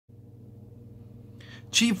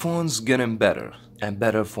Cheap phones getting better and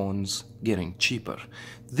better phones getting cheaper.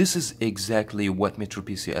 This is exactly what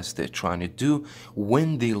metroPCS they're trying to do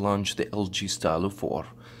when they launched the LG Stylo 4.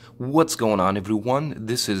 What's going on everyone?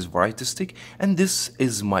 This is Varitistic and this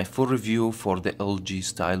is my full review for the LG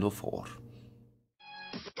Stylo 4.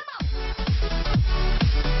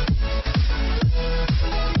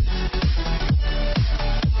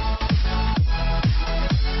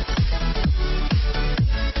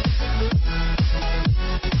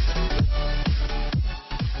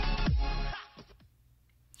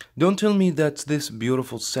 Don't tell me that's this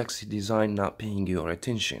beautiful sexy design not paying your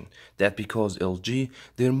attention. That because LG,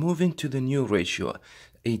 they're moving to the new ratio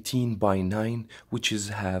 18:9, which is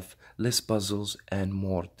have less bezels and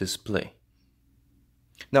more display.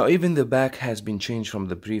 Now even the back has been changed from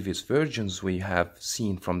the previous versions we have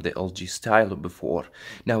seen from the LG Stylo before.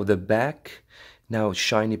 Now the back, now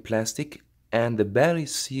shiny plastic, and the battery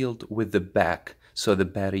sealed with the back, so the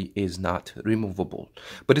battery is not removable.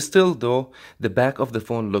 But still though, the back of the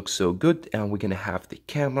phone looks so good, and we're gonna have the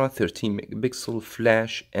camera, 13 megapixel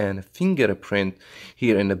flash and fingerprint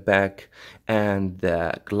here in the back, and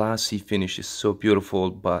the glassy finish is so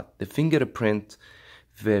beautiful, but the fingerprint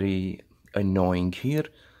very annoying here.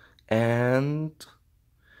 And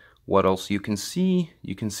what else you can see?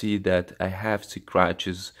 You can see that I have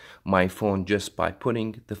scratches my phone just by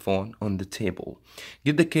putting the phone on the table.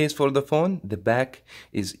 Get the case for the phone, the back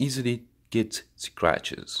is easily get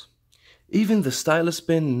scratches. Even the stylus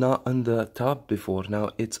pin not on the top before,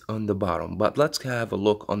 now it's on the bottom. But let's have a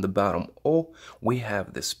look on the bottom. Oh, we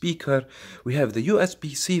have the speaker, we have the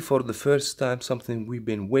USB-C for the first time, something we've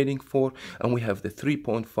been waiting for, and we have the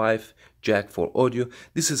 3.5 jack for audio.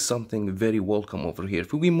 This is something very welcome over here.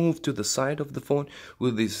 If we move to the side of the phone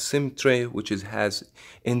with the SIM tray, which has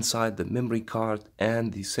inside the memory card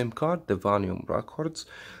and the SIM card, the volume records,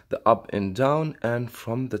 the up and down, and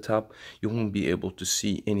from the top you won't be able to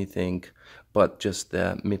see anything but just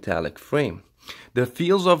the metallic frame. The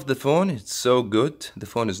feels of the phone, it's so good. The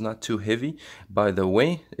phone is not too heavy, by the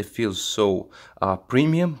way. It feels so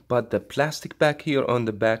premium, but the plastic back here on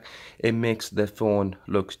the back, it makes the phone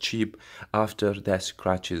look cheap after the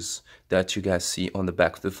scratches that you guys see on the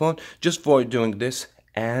back of the phone. Just avoid doing this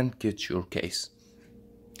and get your case.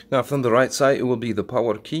 Now from the right side it will be the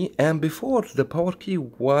power key, and before the power key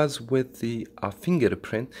was with the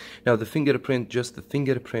fingerprint. Now the fingerprint, just the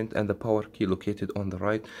fingerprint, and the power key located on the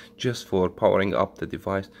right, just for powering up the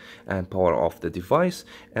device and power off the device.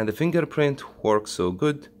 And the fingerprint works so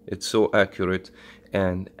good, it's so accurate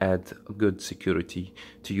and add good security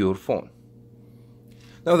to your phone.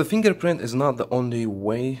 Now the fingerprint is not the only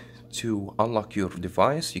way to unlock your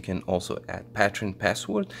device. You can also add pattern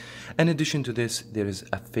password. In addition to this, there is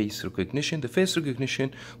a face recognition. The face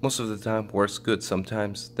recognition most of the time works good.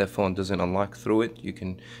 Sometimes the phone doesn't unlock through it. You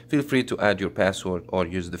can feel free to add your password or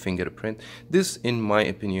use the fingerprint. This, in my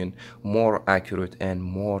opinion, more accurate and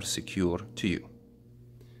more secure to you.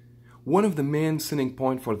 One of the main selling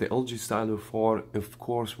points for the LG Stylo 4, of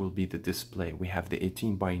course, will be the display. We have the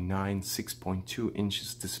 18:9 6.2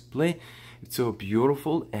 inches display. It's so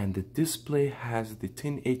beautiful, and the display has the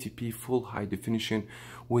 1080p full high definition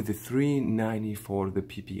with the 390 for the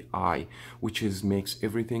PPI, which makes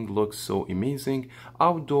everything look so amazing.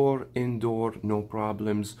 Outdoor, indoor, no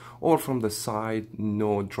problems, or from the side,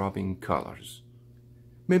 no dropping colors.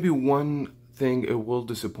 Maybe one thing it will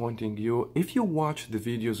disappointing you if you watch the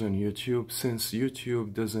videos on YouTube, since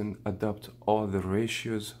YouTube doesn't adapt all the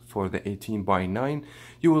ratios for the 18:9,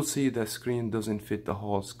 you will see the screen doesn't fit the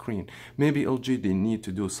whole screen. Maybe LG, they need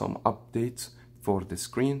to do some updates for the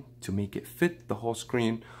screen to make it fit the whole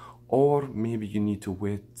screen, or maybe you need to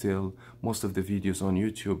wait till most of the videos on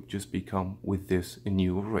YouTube just become with this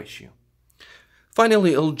new ratio.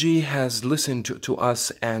 Finally, LG has listened to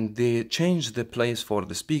us, and they changed the place for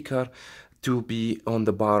the speaker to be on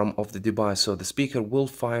the bottom of the device, so the speaker will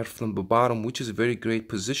fire from the bottom, which is a very great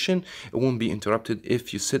position. It won't be interrupted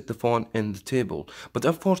if you sit the phone in the table. But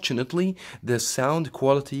unfortunately, the sound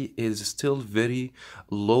quality is still very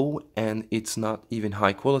low, and it's not even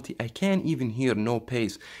high quality. I can't even hear no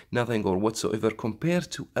bass, nothing or whatsoever, compared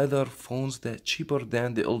to other phones that are cheaper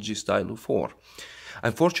than the LG Stylo 4.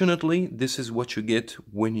 Unfortunately, this is what you get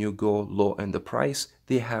when you go low in the price.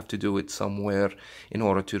 They have to do it somewhere in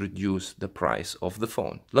order to reduce the price of the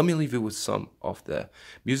phone. Let me leave you with some of the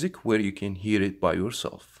music where you can hear it by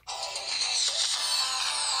yourself.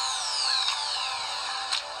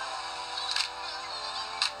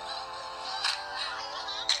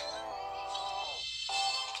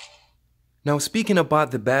 Now speaking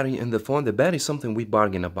about the battery in the phone, the battery is something we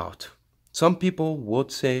bargain about. Some people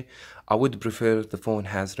would say I would prefer the phone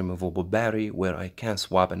has removable battery where I can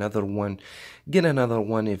swap another one, get another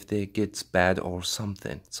one if they gets bad or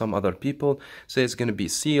something. Some other people say it's gonna be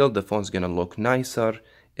sealed, the phone's gonna look nicer,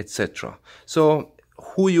 etc. So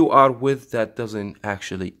who you are with, that doesn't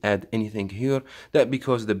actually add anything here, that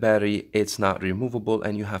because the battery it's not removable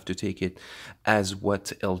and you have to take it as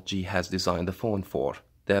what LG has designed the phone for.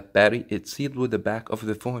 The battery it's sealed with the back of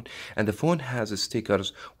the phone, and the phone has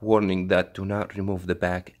stickers warning that do not remove the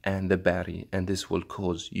back and the battery, and this will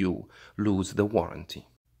cause you lose the warranty.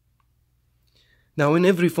 Now in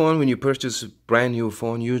every phone, when you purchase a brand new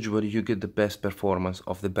phone, usually you get the best performance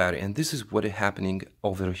of the battery, and this is what is happening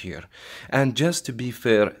over here. And just to be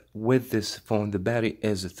fair, with this phone the battery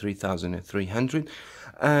is 3300,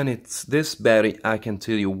 and it's this battery, I can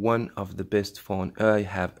tell you, one of the best phone I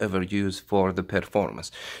have ever used for the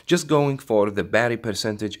performance. Just going for the battery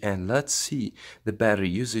percentage, and let's see the battery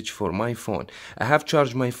usage for my phone. I have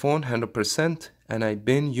charged my phone 100%, and I've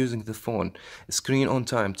been using the phone screen on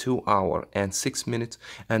time 2 hours and 6 minutes,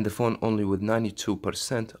 and the phone only with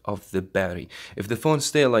 92% of the battery. If the phone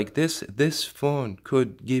stay like this phone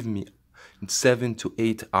could give me 7 to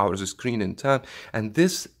 8 hours of screen time, and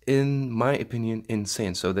this in my opinion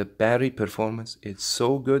insane. So the battery performance is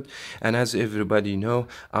so good, and as everybody know,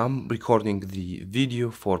 I'm recording the video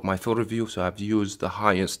for my full review, so I've used the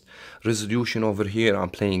highest resolution over here. I'm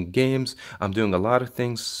playing games, I'm doing a lot of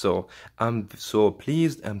things, so I'm so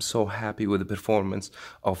pleased, I'm so happy with the performance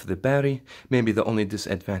of the battery. Maybe the only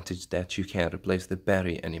disadvantage that you can't replace the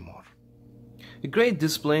battery anymore. A great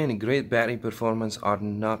display and a great battery performance are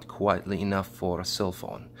not quite enough for a cell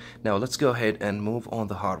phone. Now let's go ahead and move on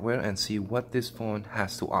the hardware and see what this phone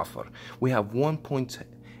has to offer. We have 1.8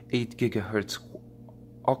 gigahertz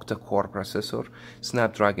octa-core processor,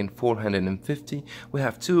 Snapdragon 450. We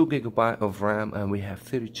have 2 GB of RAM, and we have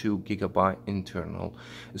 32 GB internal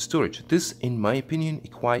storage. This, in my opinion,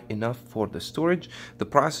 is quite enough for the storage. The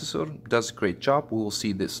processor does a great job. We will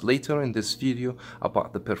see this later in this video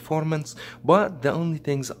about the performance, but the only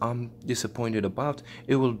things I'm disappointed about,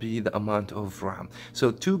 it will be the amount of RAM.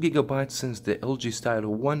 So 2 GB since the LG Stylo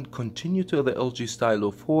 1 continue to the LG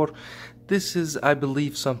Stylo 4. This is, I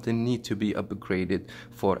believe, something need to be upgraded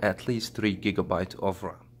for at least 3 GB of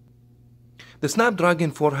RAM. The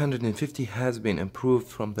Snapdragon 450 has been improved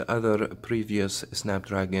from the other previous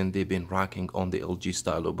Snapdragon they've been rocking on the LG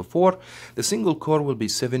Stylo before. The single core will be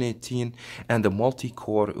 718 and the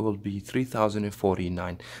multi-core will be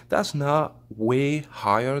 3049. That's not way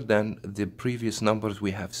higher than the previous numbers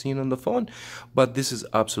we have seen on the phone, but this is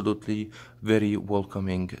absolutely very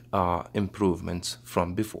welcoming improvements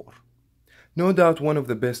from before. No doubt one of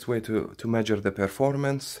the best way to measure the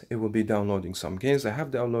performance, it will be downloading some games. I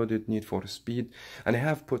have downloaded Need for Speed, and I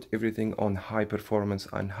have put everything on high performance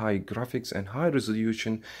and high graphics and high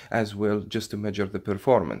resolution as well, just to measure the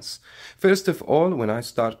performance. First of all, when I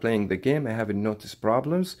start playing the game, I haven't noticed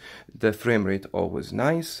problems. The frame rate always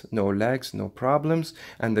nice, no lags, no problems,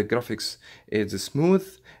 and the graphics is smooth,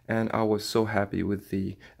 and I was so happy with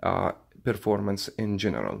the performance in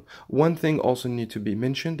general. One thing also need to be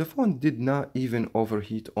mentioned, the phone did not even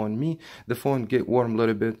overheat on me. The phone get warm a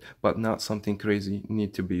little bit, but not something crazy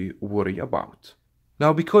need to be worried about.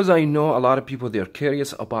 Now, because I know a lot of people, they're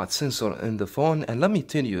curious about sensor in the phone, and let me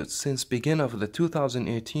tell you, since beginning of the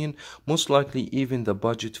 2018, most likely even the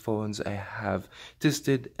budget phones I have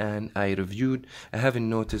tested and I reviewed, I haven't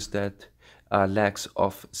noticed that lacks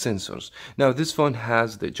of sensors. Now this phone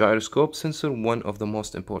has the gyroscope sensor, one of the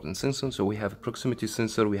most important sensors. So we have proximity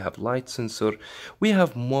sensor, we have light sensor, we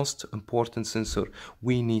have most important sensor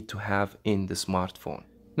we need to have in the smartphone.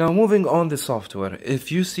 Now moving on the software, if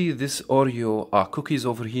you see this Oreo cookies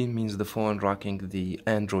over here, means the phone rocking the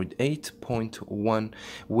Android 8.1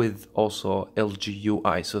 with also LG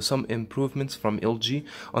UI. So some improvements from LG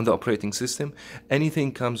on the operating system.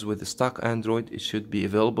 Anything comes with the stock Android, it should be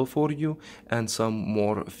available for you, and some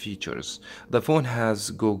more features. The phone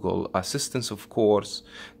has Google Assistant, of course.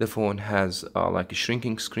 The phone has like a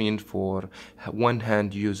shrinking screen for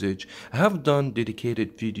one-hand usage. I have done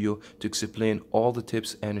dedicated video to explain all the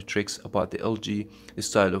tips and tricks about the LG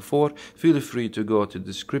Stylo 4. Feel free to go to the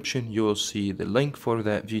description, you will see the link for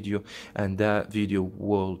that video, and that video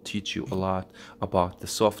will teach you a lot about the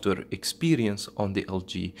software experience on the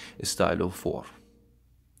LG Stylo 4.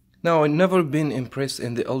 Now, I've never been impressed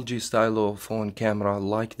in the LG Stylo phone camera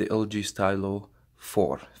like the LG Stylo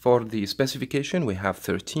 4. For the specification, we have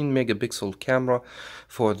 13 megapixel camera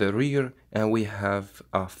for the rear, and we have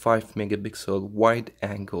a 5 megapixel wide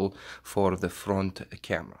angle for the front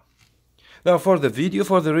camera. Now for the video,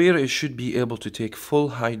 for the rear, it should be able to take full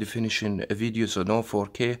high definition video, so no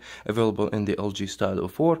 4K available in the LG Stylo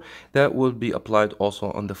 4. That will be applied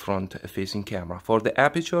also on the front facing camera. For the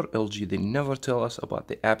aperture, LG, they never tell us about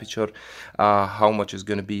the aperture, how much is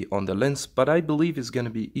going to be on the lens, but I believe it's going to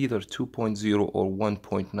be either 2.0 or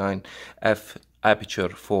 1.9 f aperture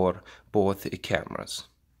for both cameras.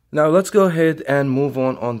 Now let's go ahead and move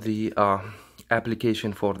on the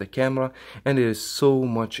application for the camera, and there is so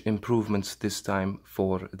much improvements this time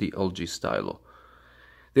for the LG Stylo.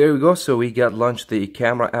 There we go. So we got launched the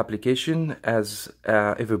camera application. As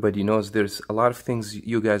everybody knows, there's a lot of things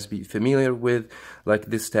you guys be familiar with, like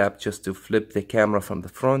this tab just to flip the camera from the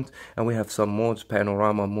front, and we have some modes,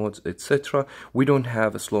 panorama modes, etc. We don't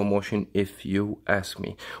have a slow motion if you ask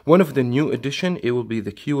me. One of the new addition, it will be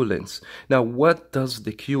the Q lens. Now what does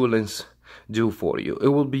the Q lens do for you? It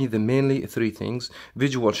will be the mainly three things: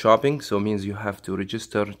 visual shopping, so it means you have to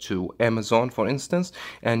register to Amazon, for instance,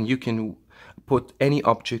 and you can put any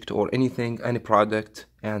object or anything, any product,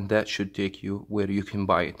 and that should take you where you can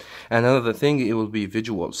buy it. Another thing, it will be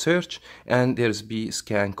visual search, and there's be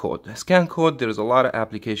scan code. Scan code, there's a lot of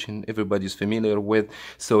application everybody's familiar with,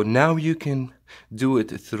 so now you can do it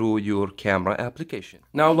through your camera application.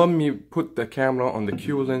 Now let me put the camera on the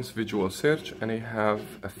Q lens visual search, and I have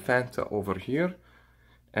a Fanta over here,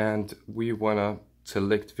 and we wanna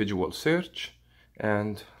select visual search,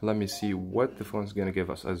 and let me see what the phone is going to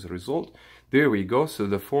give us as a result. There we go. So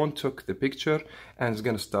the phone took the picture and it's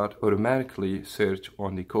going to start automatically search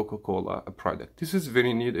on the Coca-Cola product. This is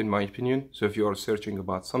very neat in my opinion. So if you are searching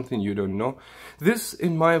about something you don't know, this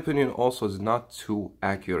in my opinion also is not too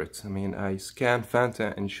accurate. I mean, I scan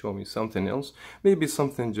Fanta and show me something else, maybe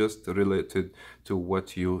something just related to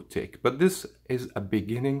what you take. But this is a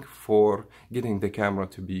beginning for getting the camera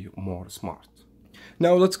to be more smart.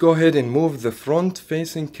 Now let's go ahead and move the front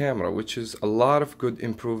facing camera, which is a lot of good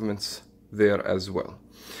improvements there as well.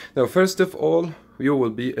 Now first of all, you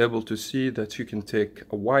will be able to see that you can take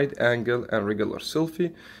a wide angle and regular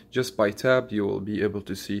selfie. Just by tab, you will be able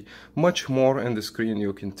to see much more in the screen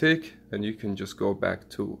you can take, and you can just go back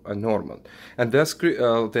to a normal. And that's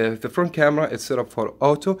the front camera is set up for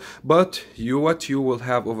auto, but what you will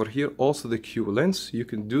have over here also the Q lens. You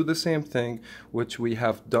can do the same thing which we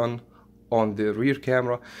have done on the rear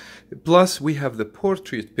camera, plus we have the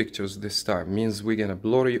portrait pictures this time. Means we're gonna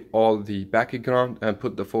blurry all the background and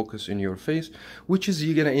put the focus in your face, which is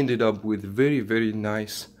you're gonna end up with very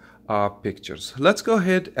nice pictures. Let's go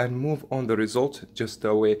ahead and move on the result, just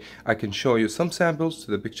that way I can show you some samples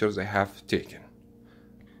to the pictures I have taken.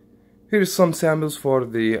 Here's some samples for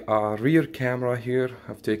the rear camera. Here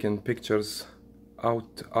I've taken pictures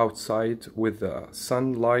outside with the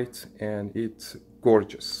sunlight, and it's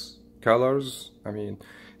gorgeous colors. I mean,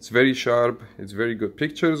 it's very sharp, it's very good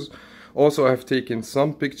pictures. Also, I've taken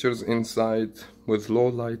some pictures inside with low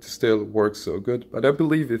light, still works so good, but I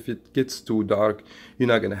believe if it gets too dark, you're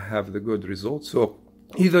not gonna have the good results. So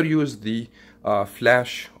either use the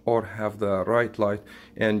flash or have the right light,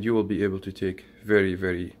 and you will be able to take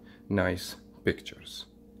very nice pictures.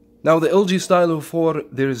 Now the LG Stylo 4,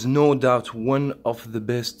 there is no doubt one of the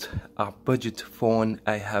best budget phone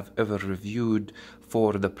I have ever reviewed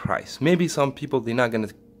for the price. Maybe some people, they're not gonna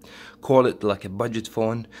call it like a budget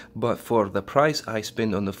phone, but for the price I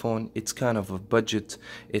spend on the phone, it's kind of a budget.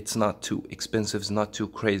 It's not too expensive, it's not too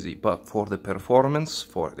crazy, but for the performance,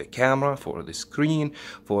 for the camera, for the screen,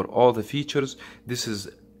 for all the features, this is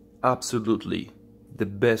absolutely the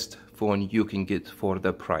best phone you can get for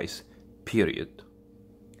the price, period.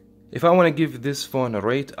 If I want to give this phone a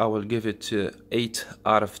rate, I will give it 8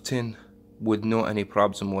 out of 10 with no any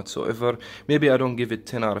problem whatsoever. Maybe I don't give it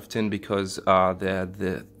 10 out of 10 because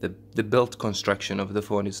the build construction of the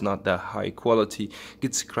phone is not that high quality.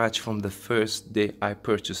 Gets scratched from the first day I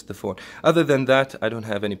purchased the phone. Other than that, I don't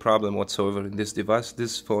have any problem whatsoever in this device.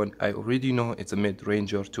 This phone, I already know it's a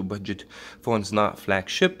mid-ranger to budget phones, not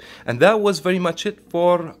flagship. And that was very much it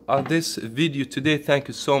for this video today. Thank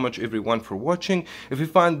you so much everyone for watching. If you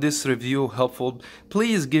find this review helpful,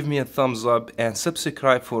 please give me a thumbs up and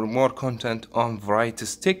subscribe for more content on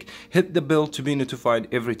Varieties Tech. Hit the bell to be notified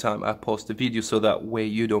every time I post a video, so that way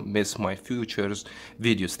you don't miss my future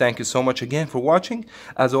videos. Thank you so much again for watching.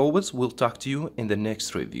 As always, we'll talk to you in the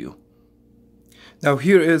next review. Now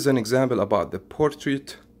here is an example about the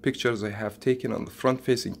portrait pictures I have taken on the front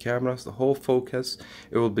facing cameras. The whole focus,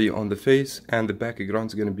 it will be on the face, and the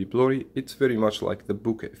background is going to be blurry. It's very much like the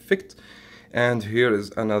bokeh effect. And here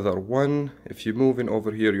is another one. If you move in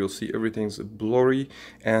over here, you'll see everything's blurry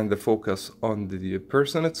and the focus on the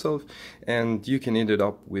person itself, and you can end it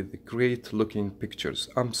up with great looking pictures.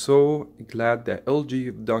 I'm so glad that LG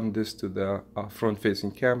have done this to the front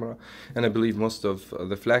facing camera, and I believe most of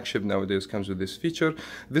the flagship nowadays comes with this feature.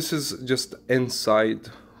 This is just inside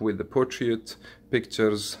with the portrait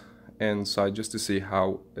pictures inside, just to see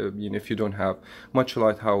how if you don't have much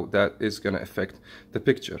light, how that is going to affect the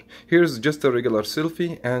picture. Here's just a regular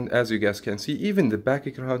selfie, and as you guys can see, even the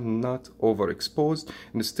background not overexposed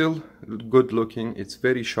and still good looking. It's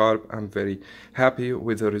very sharp. I'm very happy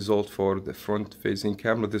with the result for the front facing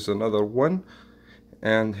camera. This is another one,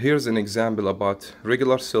 and here's an example about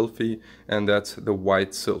regular selfie, and that's the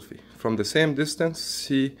wide selfie. From the same distance,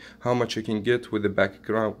 see how much you can get with the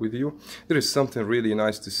background with you. There is something really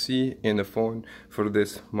nice to see in a phone for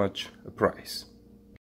this much price.